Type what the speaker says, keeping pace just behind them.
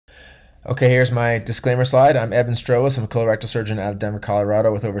Okay, here's my disclaimer slide. I'm Evan Strowas. I'm a colorectal surgeon out of Denver,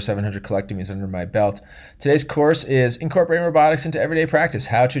 Colorado with over 700 colectomies under my belt. Today's course is Incorporating Robotics into Everyday Practice,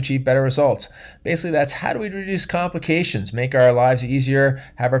 How to Achieve Better Results. Basically, that's how do we reduce complications, make our lives easier,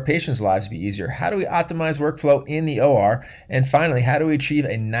 have our patients' lives be easier? How do we optimize workflow in the OR? And finally, how do we achieve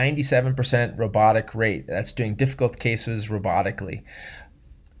a 97% robotic rate? That's doing difficult cases robotically.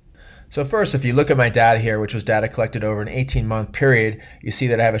 So first, if you look at my data here, which was data collected over an 18-month period, you see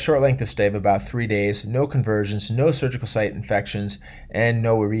that I have a short length of stay of about 3 days, no conversions, no surgical site infections, and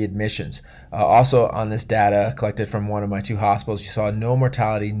no readmissions. Also on this data collected from one of my 2 hospitals, you saw no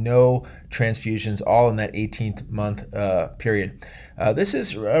mortality, no transfusions, all in that 18th-month period. This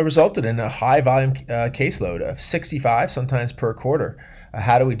has resulted in a high volume caseload of 65, sometimes per quarter.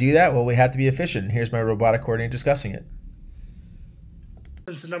 How do we do that? Well, we have to be efficient. Here's my robotic coordinator discussing it.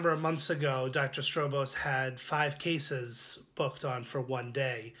 Since a number of months ago, Dr. Strobos had 5 cases booked on for one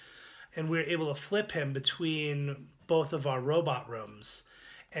day, and we were able to flip him between both of our robot rooms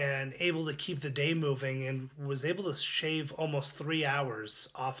and able to keep the day moving, and was able to shave almost 3 hours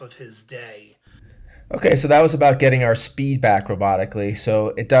off of his day. Okay, so that was about getting our speed back robotically. So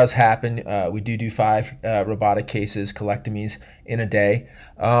it does happen. We do 5 robotic cases, colectomies in a day.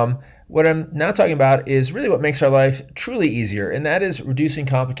 What I'm now talking about is really what makes our life truly easier, and that is reducing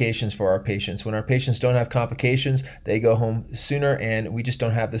complications for our patients. When our patients don't have complications, they go home sooner, and we just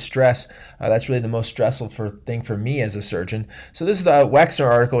don't have the stress. That's really the most stressful thing for me as a surgeon. So this is the Wexner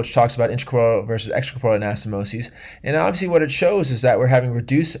article, which talks about intracorporeal versus extracorporeal anastomoses. And obviously what it shows is that we're having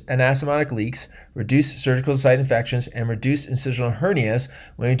reduced anastomotic leaks, reduced surgical site infections, and reduced incisional hernias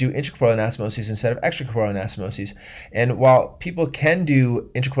when we do intracorporeal anastomoses instead of extracorporeal anastomoses. And while people can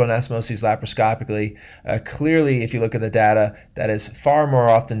do intracorporeal anastomoses laparoscopically, clearly, if you look at the data, that is far more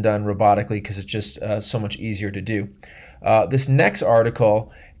often done robotically because it's just so much easier to do. This next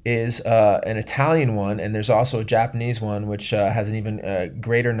article is an Italian one, and there's also a Japanese one which has an even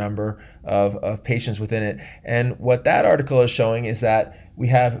greater number of patients within it. And what that article is showing is that we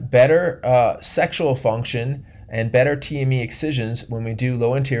have better sexual function and better TME excisions when we do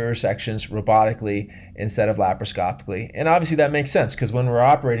low anterior sections robotically instead of laparoscopically. And obviously that makes sense because when we're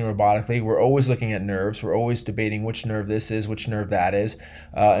operating robotically, we're always looking at nerves. We're always debating which nerve this is, which nerve that is.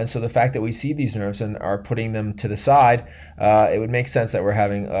 And so the fact that we see these nerves and are putting them to the side, it would make sense that we're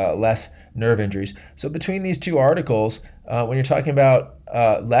having less nerve injuries. So between these 2 articles, when you're talking about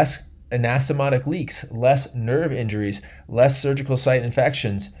less anastomotic leaks, less nerve injuries, less surgical site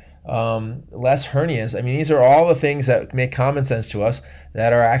infections, less hernias. I mean, these are all the things that make common sense to us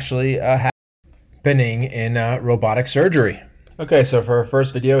that are actually happening in robotic surgery. Okay, so for our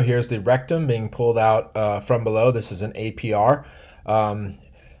first video, here's the rectum being pulled out from below. This is an APR.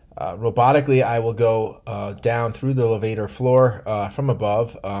 Robotically, I will go down through the levator floor from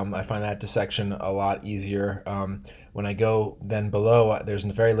above. I find that dissection a lot easier. When I go then below, there's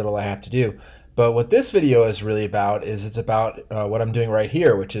very little I have to do. But what this video is really about is it's about what I'm doing right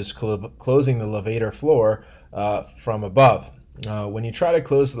here, which is closing the levator floor from above. When you try to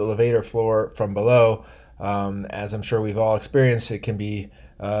close the levator floor from below, as I'm sure we've all experienced, it can be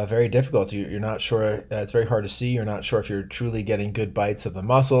very difficult. You're not sure, it's very hard to see. You're not sure if you're truly getting good bites of the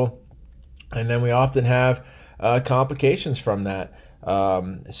muscle. And then we often have complications from that.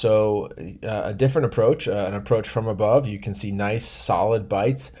 So a different approach, an approach from above, you can see nice solid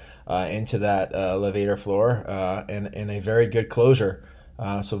bites into that levator floor and a very good closure.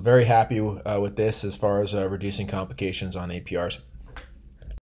 So very happy with this as far as reducing complications on APRs.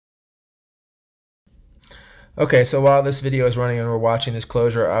 Okay, so while this video is running and we're watching this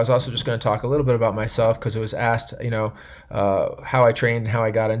closure, I was also just going to talk a little bit about myself because it was asked, how I trained and how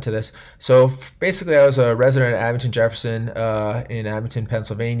I got into this. So basically, I was a resident at Abington Jefferson in Abington,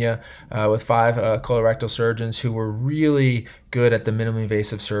 Pennsylvania, with 5 colorectal surgeons who were really good at the minimally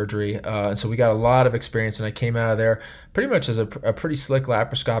invasive surgery. And so we got a lot of experience, and I came out of there pretty much as a pretty slick straight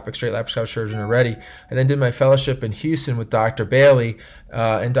laparoscopic surgeon already. I then did my fellowship in Houston with Dr. Bailey,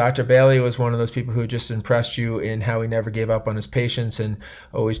 and Dr. Bailey was one of those people who just impressed you in how he never gave up on his patients and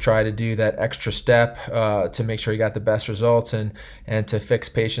always tried to do that extra step to make sure he got the best results and to fix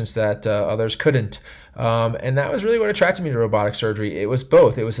patients that others couldn't. And that was really what attracted me to robotic surgery. It was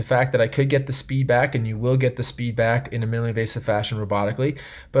both. It was the fact that I could get the speed back, and you will get the speed back in a minimally invasive fashion robotically,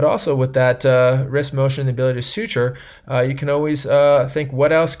 but also with that wrist motion and the ability to suture, you can always think,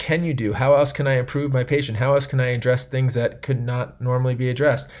 what else can you do? How else can I improve my patient? How else can I address things that could not normally be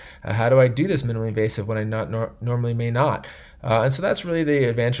addressed? How do I do this minimally invasive when I normally may not? And so that's really the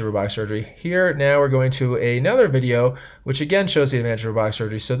advantage of robotic surgery. Here now we're going to another video which again shows the advantage of robotic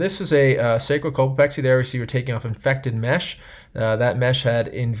surgery. So this is a sacral colpopexy. There we see we're taking off infected mesh. that mesh had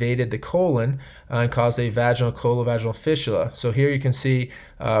invaded the colon and caused a vaginal colovaginal fistula. So here you can see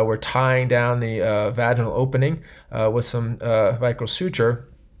we're tying down the vaginal opening with some vicral suture.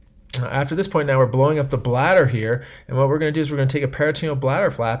 After this point now we're blowing up the bladder here, and what we're going to do is we're going to take a peritoneal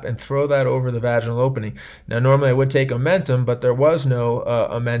bladder flap and throw that over the vaginal opening. Now normally I would take omentum, but there was no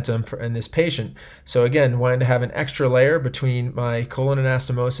omentum in this patient. So again, wanting to have an extra layer between my colon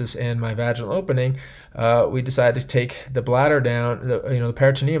anastomosis and my vaginal opening, we decided to take the bladder down, the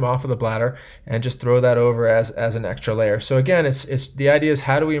peritoneum off of the bladder, and just throw that over as an extra layer. So again, it's the idea is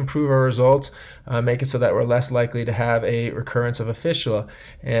how do we improve our results, make it so that we're less likely to have a recurrence of a fistula,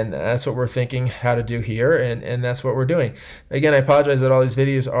 and that's what we're thinking how to do here, and that's what we're doing. Again, I apologize that all these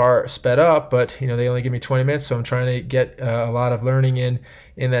videos are sped up, but they only give me 20 minutes, so I'm trying to get a lot of learning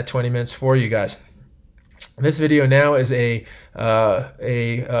in that 20 minutes for you guys. This video now is a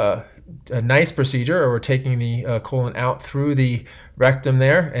nice procedure, or we're taking the colon out through the rectum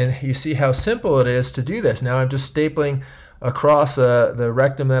there, and you see how simple it is to do this. Now I'm just stapling across the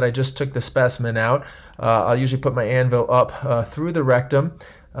rectum that I just took the specimen out. I'll usually put my anvil up through the rectum,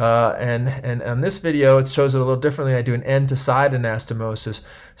 and on this video it shows it a little differently. I do an end to side anastomosis,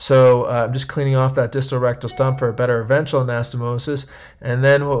 so I'm just cleaning off that distal rectal stump for a better ventral anastomosis, and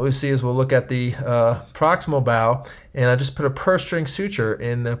then what we see is we'll look at the proximal bowel, and I just put a purse string suture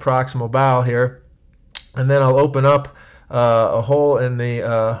in the proximal bowel here, and then I'll open up a hole in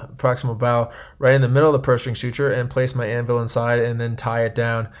the proximal bowel right in the middle of the purse string suture and place my anvil inside and then tie it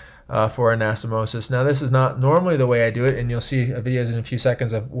down for anastomosis. Now this is not normally the way I do it, and you'll see videos in a few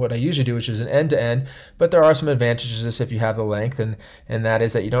seconds of what I usually do, which is an end-to-end, but there are some advantages to this if you have the length, and that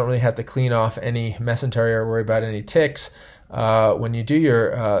is that you don't really have to clean off any mesentery or worry about any ticks when you do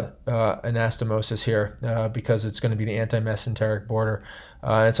your anastomosis here, because it's going to be the anti-mesenteric border.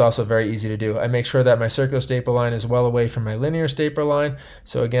 And it's also very easy to do. I make sure that my circular staple line is well away from my linear staple line,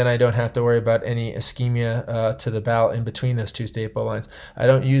 so again I don't have to worry about any ischemia to the bowel in between those two staple lines. I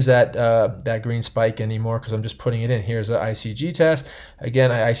don't use that green spike anymore because I'm just putting it in. Here's the ICG test.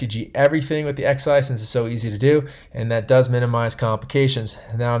 Again, I ICG everything with the XI since it's so easy to do, and that does minimize complications.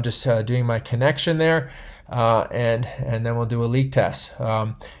 Now I'm just doing my connection there. And then we'll do a leak test.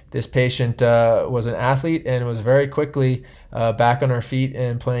 This patient was an athlete and was very quickly back on her feet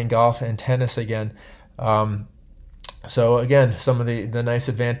and playing golf and tennis again. So again, some of the nice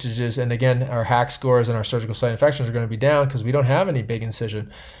advantages, and again, our hack scores and our surgical site infections are going to be down because we don't have any big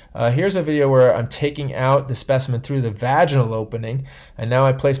incision. Here's a video where I'm taking out the specimen through the vaginal opening, and now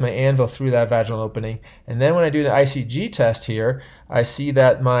I place my anvil through that vaginal opening. And then when I do the ICG test here, I see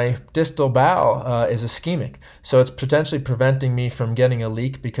that my distal bowel is ischemic. So it's potentially preventing me from getting a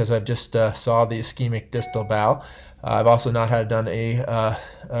leak because I've just saw the ischemic distal bowel. I've also not had done an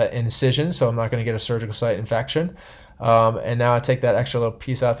incision, so I'm not going to get a surgical site infection. And now I take that extra little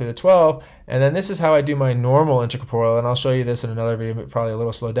piece out through the 12, and then this is how I do my normal intracorporeal, and I'll show you this in another video, probably a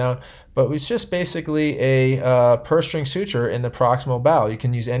little slowed down, but it's just basically a purse string suture in the proximal bowel. You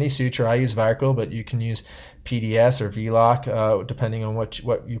can use any suture. I use Rectal, but you can use PDS or V-lock, depending on what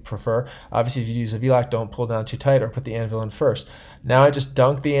you prefer. Obviously, if you use a V-lock, don't pull down too tight or put the anvil in first. Now I just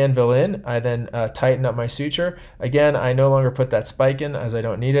dunk the anvil in. I then tighten up my suture. Again, I no longer put that spike in as I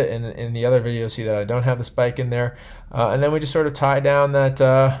don't need it. And in the other video, see that I don't have the spike in there. And then we just sort of tie down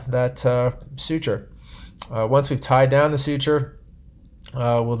that suture. Once we've tied down the suture,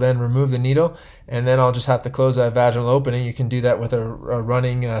 we'll then remove the needle, and then I'll just have to close that vaginal opening. You can do that with a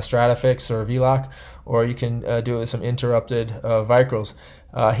running Stratafix or a V-lock, or you can do it with some interrupted vicryls.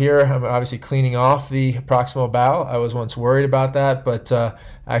 Here I'm obviously cleaning off the proximal bowel. I was once worried about that, but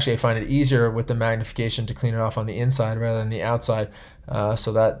actually I find it easier with the magnification to clean it off on the inside rather than the outside,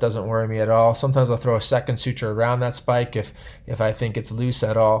 so that doesn't worry me at all. Sometimes I'll throw a second suture around that spike if I think it's loose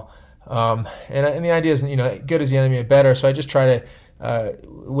at all. And the idea is, good is the enemy of better, so I just try to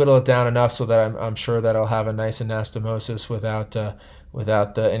whittle it down enough so that I'm sure that I'll have a nice anastomosis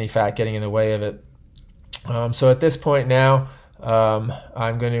without any fat getting in the way of it. So at this point now,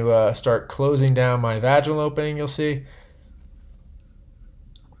 I'm going to start closing down my vaginal opening, you'll see.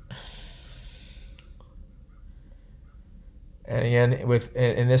 And again,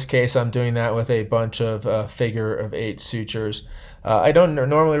 in this case, I'm doing that with a bunch of figure of 8 sutures. I don't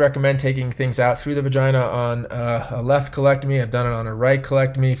normally recommend taking things out through the vagina on a left colectomy. I've done it on a right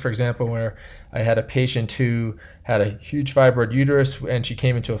colectomy, for example, where I had a patient who had a huge fibroid uterus, and she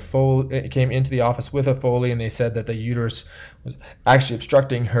came into the office with a Foley, and they said that the uterus was actually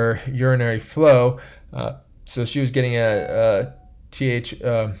obstructing her urinary flow. So she was getting a TLH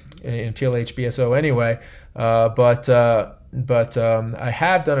BSO anyway, but I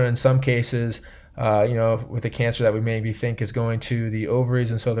have done it in some cases with a cancer that we maybe think is going to the ovaries,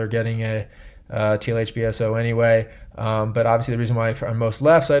 and so they're getting a TLH-BSO anyway. But obviously the reason why on most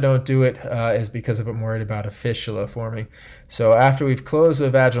lefts I don't do it is because I'm worried about a fistula forming. So after we've closed the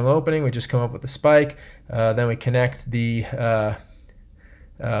vaginal opening, we just come up with the spike. Then we connect the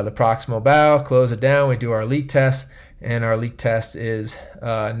proximal bowel, close it down, we do our leak test, and our leak test is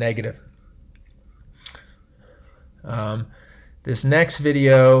negative. This next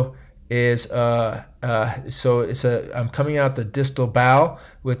video is I'm coming out the distal bowel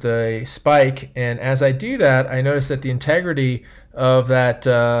with a spike, and as I do that, I notice that the integrity of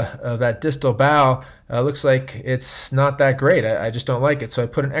that distal bowel looks like it's not that great. I just don't like it. So I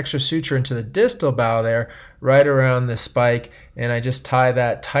put an extra suture into the distal bowel there, right around the spike, and I just tie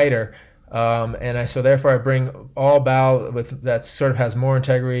that tighter. So therefore I bring all bowel with that sort of has more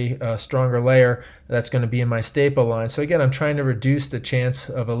integrity, stronger layer that's going to be in my staple line. So again, I'm trying to reduce the chance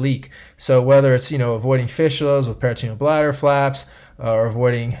of a leak. So whether it's avoiding fistulas with peritoneal bladder flaps, or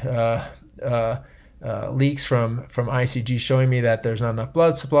avoiding leaks from ICG showing me that there's not enough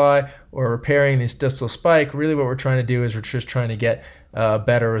blood supply, or repairing this distal spike, really what we're trying to do is we're just trying to get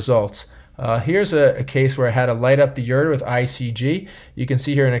better results. Here's a case where I had to light up the ureter with ICG. You can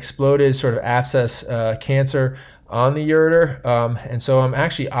see here an exploded sort of abscess cancer on the ureter, and so I'm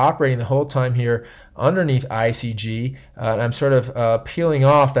actually operating the whole time here underneath ICG, and I'm sort of peeling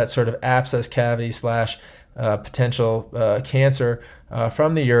off that sort of abscess cavity slash potential cancer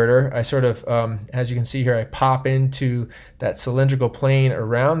from the ureter. I sort of, as you can see here, I pop into that cylindrical plane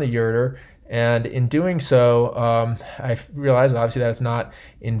around the ureter, and in doing so, I realize obviously that it's not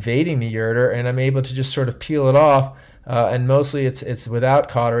invading the ureter, and I'm able to just sort of peel it off, and mostly it's without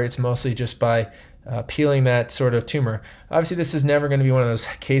cautery. It's mostly just by peeling that sort of tumor. Obviously this is never going to be one of those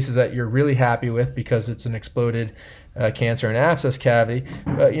cases that you're really happy with because it's an exploded cancer and abscess cavity,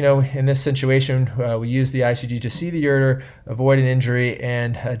 but in this situation we used the ICG to see the ureter, avoid an injury,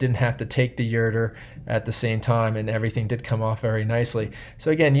 and didn't have to take the ureter at the same time, and everything did come off very nicely.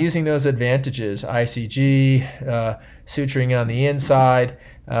 So again, using those advantages, ICG, suturing on the inside,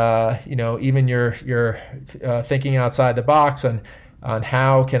 even you're thinking outside the box on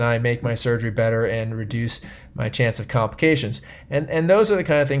how can I make my surgery better and reduce my chance of complications. And those are the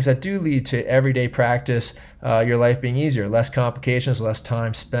kind of things that do lead to everyday practice, your life being easier, less complications, less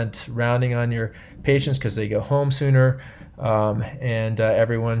time spent rounding on your patients because they go home sooner, and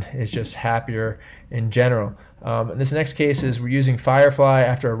everyone is just happier in general. And this next case is we're using Firefly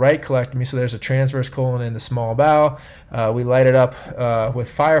after a right colectomy, so there's a transverse colon in the small bowel. We light it up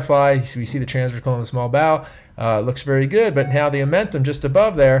with Firefly, so we see the transverse colon in the small bowel. Looks very good, but now the omentum just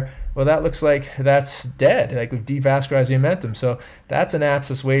above there, well, that looks like that's dead, like we've devascularized the omentum. So that's an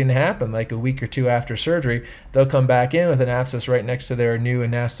abscess waiting to happen, like a week or two after surgery. They'll come back in with an abscess right next to their new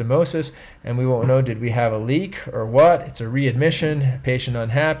anastomosis, and we won't know, did we have a leak or what? It's a readmission, patient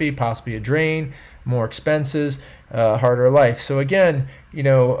unhappy, possibly a drain, more expenses, harder life. So again,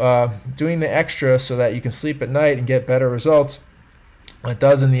 doing the extra so that you can sleep at night and get better results, it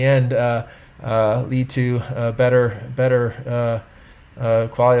does in the end lead to better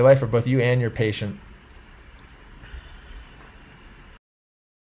quality of life for both you and your patient.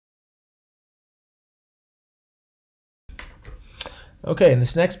 Okay, in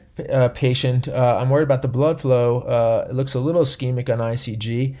this next patient, I'm worried about the blood flow. It looks a little ischemic on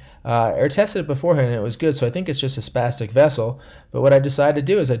ICG. I tested it beforehand and it was good, so I think it's just a spastic vessel. But what I decided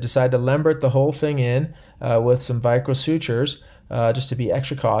to do is I decided to Lembert the whole thing in with some Vicryl sutures, just to be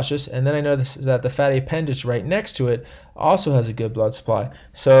extra cautious. And then I noticed that the fatty appendage right next to it also has a good blood supply.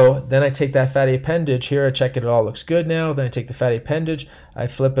 So then I take that fatty appendage here, I check it all looks good now. Then I take the fatty appendage, I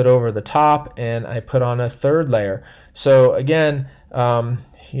flip it over the top, and I put on a third layer. So again,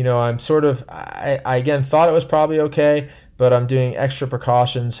 I'm sort of, I again thought it was probably okay, but I'm doing extra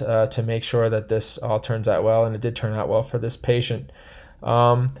precautions to make sure that this all turns out well, and it did turn out well for this patient.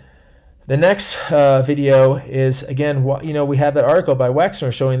 The next video is, again, we have that article by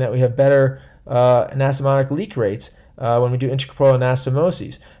Wexner showing that we have better anastomotic leak rates when we do intracorporeal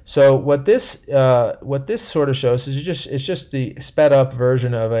anastomoses. So what this sort of shows is it's just the sped up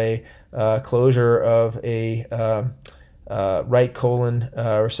version of a closure of a right colon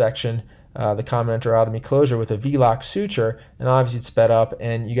resection, the common enterotomy closure with a V-lock suture, and obviously it's sped up.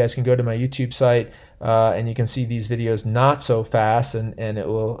 And you guys can go to my YouTube site and you can see these videos not so fast, and it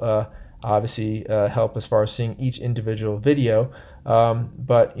will obviously help as far as seeing each individual video.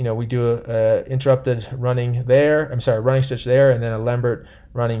 But we do a interrupted running there, running stitch there, and then a Lembert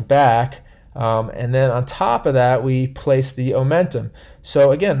running back. And then on top of that, we place the omentum.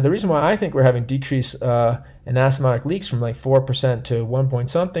 So again, the reason why I think we're having decreased anastomotic leaks from like 4% to 1 point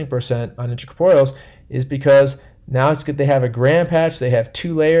something percent on intracorporeals is because now it's good. They have a gram patch. They have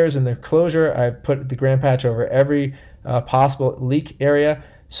 2 layers in their closure. I've put the gram patch over every possible leak area.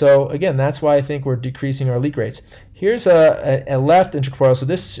 So again, that's why I think we're decreasing our leak rates. Here's a left intracorporeal. So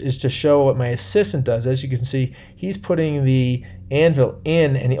this is to show what my assistant does. As you can see, he's putting the anvil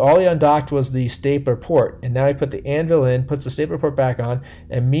in, and all he undocked was the stapler port. And now he put the anvil in, puts the stapler port back on,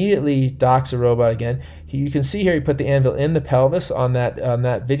 immediately docks the robot again. You can see here he put the anvil in the pelvis on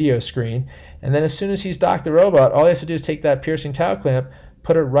that video screen. And then as soon as he's docked the robot, all he has to do is take that piercing towel clamp,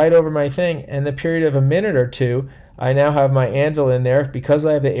 put it right over my thing, and in the period of a minute or two, I now have my anvil in there. Because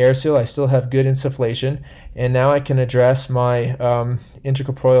I have the air seal, I still have good insufflation, and now I can address my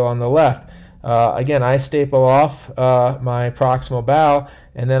intracorporeal on the left. Again, I staple off my proximal bowel,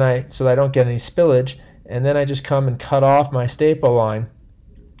 and then so that I don't get any spillage, and then I just come and cut off my staple line.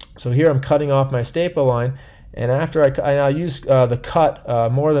 So here I'm cutting off my staple line, and after I'll use the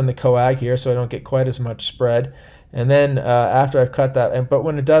cut more than the coag here, so I don't get quite as much spread. And then after I've cut that, but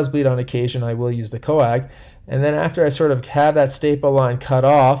when it does bleed on occasion, I will use the coag. And then after I sort of have that staple line cut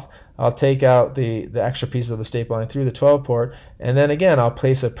off, I'll take out the extra piece of the staple line through the 12 port, and then again I'll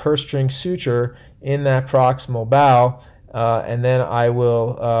place a purse string suture in that proximal bowel, and then I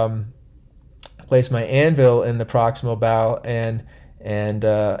will place my anvil in the proximal bowel and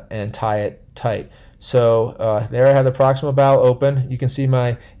tie it tight. So there I have the proximal bowel open. You can see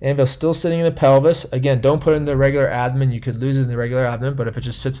my anvil still sitting in the pelvis. Again, don't put it in the regular abdomen. You could lose it in the regular abdomen, but if it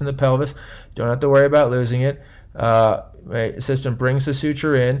just sits in the pelvis, don't have to worry about losing it. My assistant brings the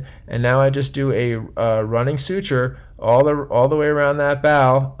suture in, and now I just do a running suture all the way around that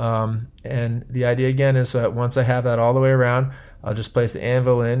bowel. And the idea again is that once I have that all the way around, I'll just place the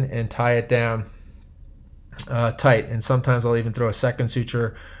anvil in and tie it down tight. And sometimes I'll even throw a second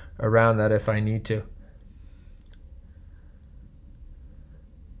suture around that if I need to.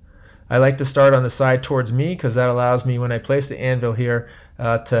 I like to start on the side towards me because that allows me, when I place the anvil here,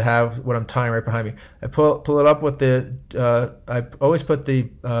 to have what I'm tying right behind me. I pull it up with the, I always put the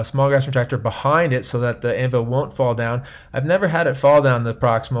small grasp retractor behind it so that the anvil won't fall down. I've never had it fall down the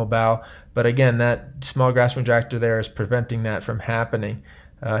proximal bowel, but again, that small grasp retractor there is preventing that from happening.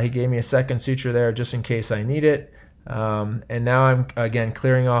 He gave me a second suture there just in case I need it. And now I'm again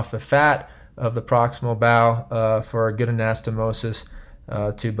clearing off the fat of the proximal bowel for a good anastomosis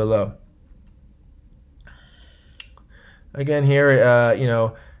to below. Again here,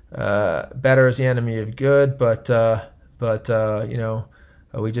 better is the enemy of good, but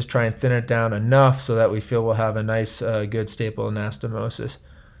we just try and thin it down enough so that we feel we'll have a nice, good staple anastomosis.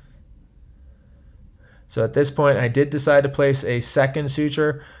 So at this point, I did decide to place a second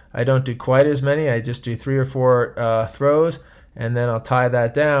suture. I don't do quite as many. I just do 3 or 4 throws, and then I'll tie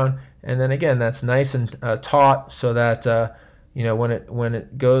that down. And then again, that's nice and taut so that when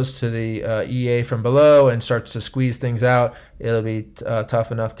it goes to the EA from below and starts to squeeze things out, it'll be tough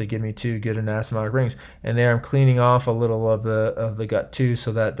enough to give me 2 good anastomotic rings. And there I'm cleaning off a little of the gut too,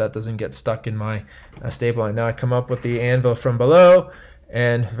 so that that doesn't get stuck in my staple line. Now I come up with the anvil from below,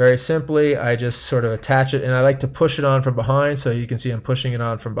 and very simply I just sort of attach it, and I like to push it on from behind, so you can see I'm pushing it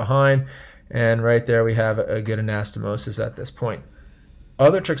on from behind, and right there we have a good anastomosis at this point.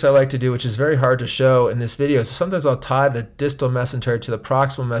 Other tricks I like to do, which is very hard to show in this video, so sometimes I'll tie the distal mesentery to the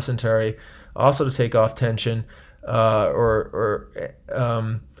proximal mesentery, also to take off tension, and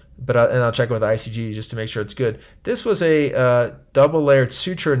I'll check with ICG just to make sure it's good. This was a double-layered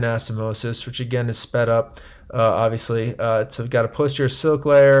suture anastomosis, which again is sped up, obviously. So we've got a posterior silk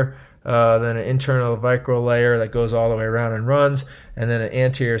layer, then an internal vicral layer that goes all the way around and runs, and then an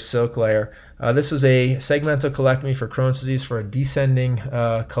anterior silk layer. This was a segmental colectomy for Crohn's disease for a descending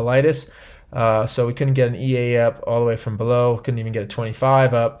colitis. So we couldn't get an EA up all the way from below, couldn't even get a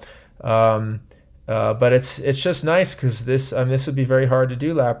 25 up. But it's just nice because this would be very hard to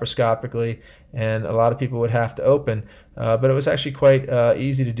do laparoscopically, and a lot of people would have to open. But it was actually quite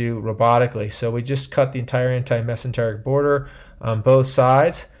easy to do robotically. So we just cut the entire anti-mesenteric border on both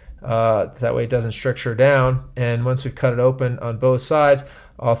sides. That way it doesn't stricture down. And once we've cut it open on both sides,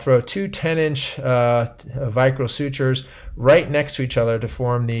 I'll throw 2 10-inch vicral sutures right next to each other to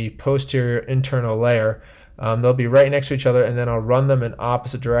form the posterior internal layer. They'll be right next to each other, and then I'll run them in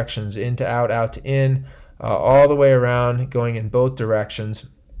opposite directions, in to out to in, all the way around, going in both directions.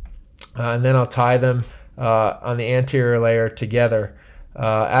 And then I'll tie them on the anterior layer together.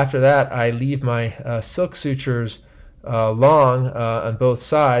 After that, I leave my silk sutures long on both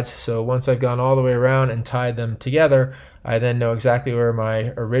sides. So once I've gone all the way around and tied them together, I then know exactly where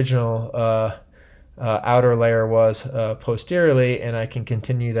my original outer layer was posteriorly, and I can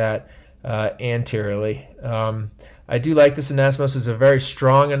continue that anteriorly. I do like this anastomosis. It's a very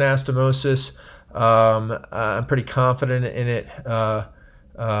strong anastomosis. I'm pretty confident in it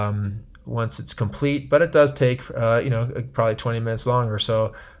once it's complete, but it does take probably 20 minutes longer,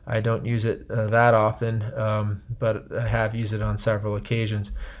 so I don't use it that often, but I have used it on several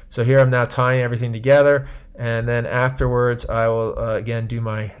occasions. So here I'm now tying everything together, and then afterwards I will again do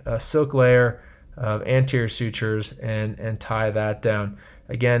my silk layer of anterior sutures and tie that down.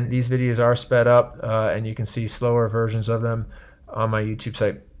 Again, these videos are sped up, and you can see slower versions of them on my YouTube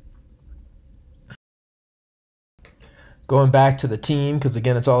site. Going back to the team, because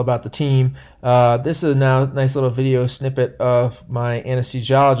again, it's all about the team. This is now a nice little video snippet of my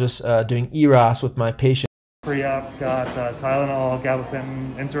anesthesiologist doing EROS with my patient. Pre-op got Tylenol,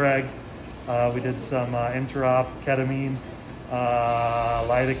 gabapentin, Interreg. We did some interop, ketamine,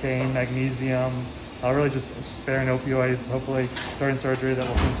 lidocaine, magnesium. Really just sparing opioids, hopefully during surgery. That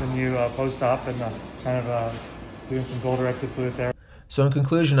will continue post-op, and kind of doing some goal-directed fluid therapy. So in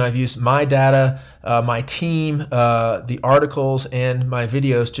conclusion, I've used my data, my team, the articles, and my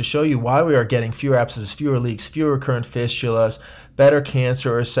videos to show you why we are getting fewer abscesses, fewer leaks, fewer recurrent fistulas, better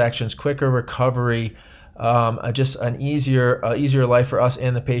cancer resections, quicker recovery, just an easier life for us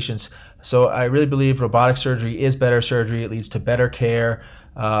and the patients. So I really believe robotic surgery is better surgery. It leads to better care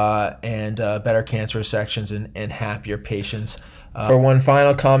and better cancer resections and happier patients. For one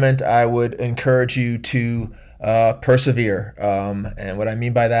final comment, I would encourage you to persevere, and what I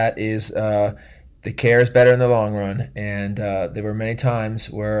mean by that is the care is better in the long run, and there were many times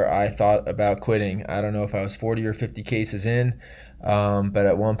where I thought about quitting. I don't know if I was 40 or 50 cases in, but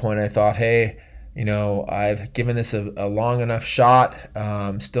at one point I thought, hey, I've given this a long enough shot,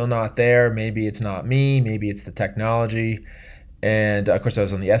 still not there, maybe it's not me, maybe it's the technology. And of course I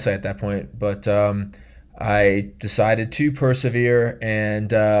was on the essay at that point, but I decided to persevere,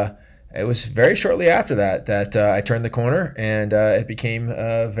 and it was very shortly after that I turned the corner, and it became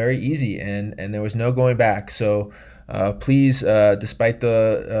very easy, and there was no going back. So please, despite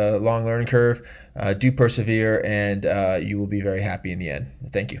the long learning curve, do persevere, and you will be very happy in the end.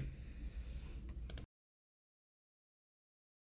 Thank you.